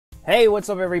Hey, what's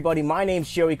up everybody? My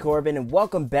name's Joey Corbin and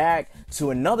welcome back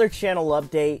to another channel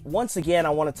update. Once again,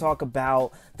 I want to talk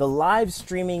about the live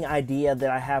streaming idea that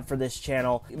I have for this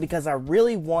channel because I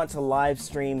really want to live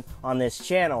stream on this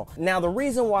channel. Now, the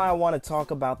reason why I want to talk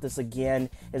about this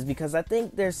again is because I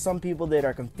think there's some people that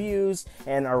are confused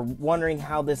and are wondering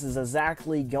how this is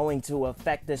exactly going to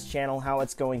affect this channel, how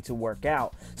it's going to work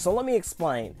out. So let me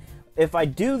explain. If I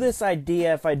do this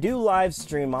idea, if I do live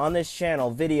stream on this channel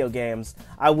video games,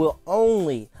 I will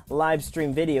only live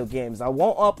stream video games. I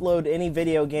won't upload any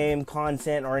video game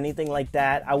content or anything like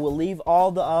that. I will leave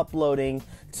all the uploading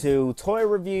to toy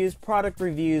reviews, product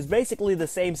reviews, basically the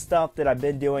same stuff that I've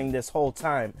been doing this whole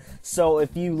time. So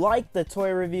if you like the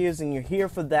toy reviews and you're here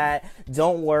for that,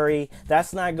 don't worry,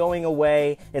 that's not going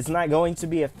away. It's not going to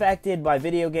be affected by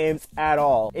video games at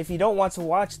all. If you don't want to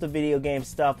watch the video game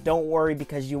stuff, don't worry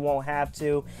because you won't have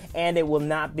to, and it will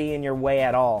not be in your way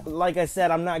at all. Like I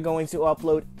said, I'm not going to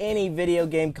upload any video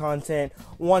game content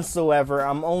whatsoever.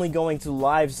 I'm only going to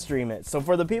live stream it. So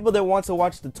for the people that want to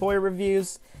watch the toy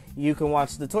reviews, you can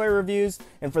watch the toy reviews,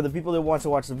 and for the people that want to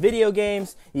watch the video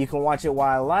games, you can watch it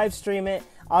while I live stream it.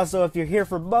 Also, if you're here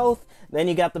for both, then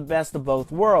you got the best of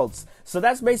both worlds. So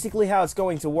that's basically how it's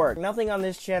going to work. Nothing on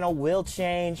this channel will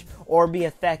change or be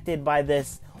affected by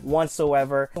this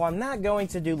whatsoever. So I'm not going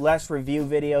to do less review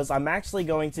videos. I'm actually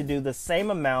going to do the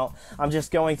same amount. I'm just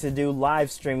going to do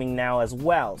live streaming now as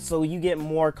well, so you get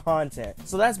more content.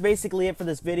 So that's basically it for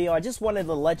this video. I just wanted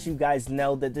to let you guys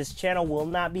know that this channel will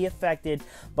not be affected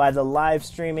by the live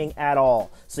streaming at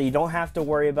all. So you don't have to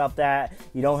worry about that.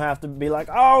 You don't have to be like,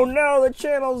 oh no, the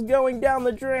channel's going down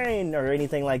the drain or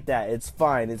anything like that. It's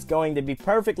fine. It's going to be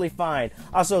perfectly fine.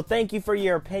 Also, thank you for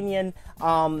your opinion.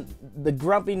 The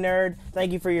Grumpy Nerd,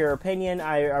 thank you for your opinion.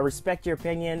 I respect your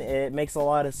opinion. It makes a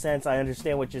lot of sense. I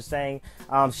understand what you're saying.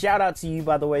 Shout out to you,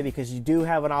 by the way, because you do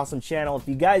have an awesome channel. If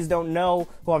you guys don't know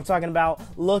who I'm talking about,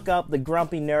 look up the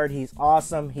Grumpy Nerd. He's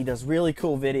awesome. He does really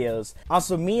cool videos.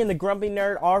 Also, me and the Grumpy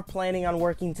Nerd are planning on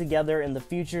working together in the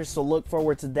future, so look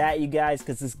forward to that, you guys,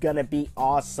 because it's gonna be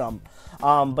awesome.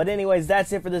 But anyways,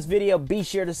 that's it for this video. Be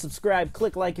sure to subscribe,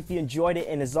 click like if you enjoyed it,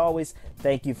 and as always,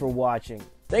 thank you for watching.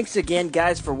 Thanks again,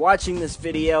 guys, for watching this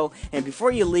video, and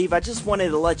before you leave, I just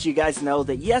wanted to let you guys know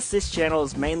that yes, this channel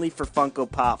is mainly for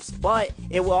Funko Pops, but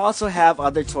it will also have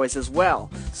other toys as well.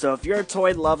 So if you're a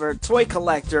toy lover, toy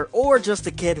collector, or just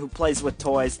a kid who plays with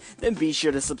toys, then be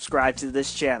sure to subscribe to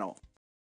this channel.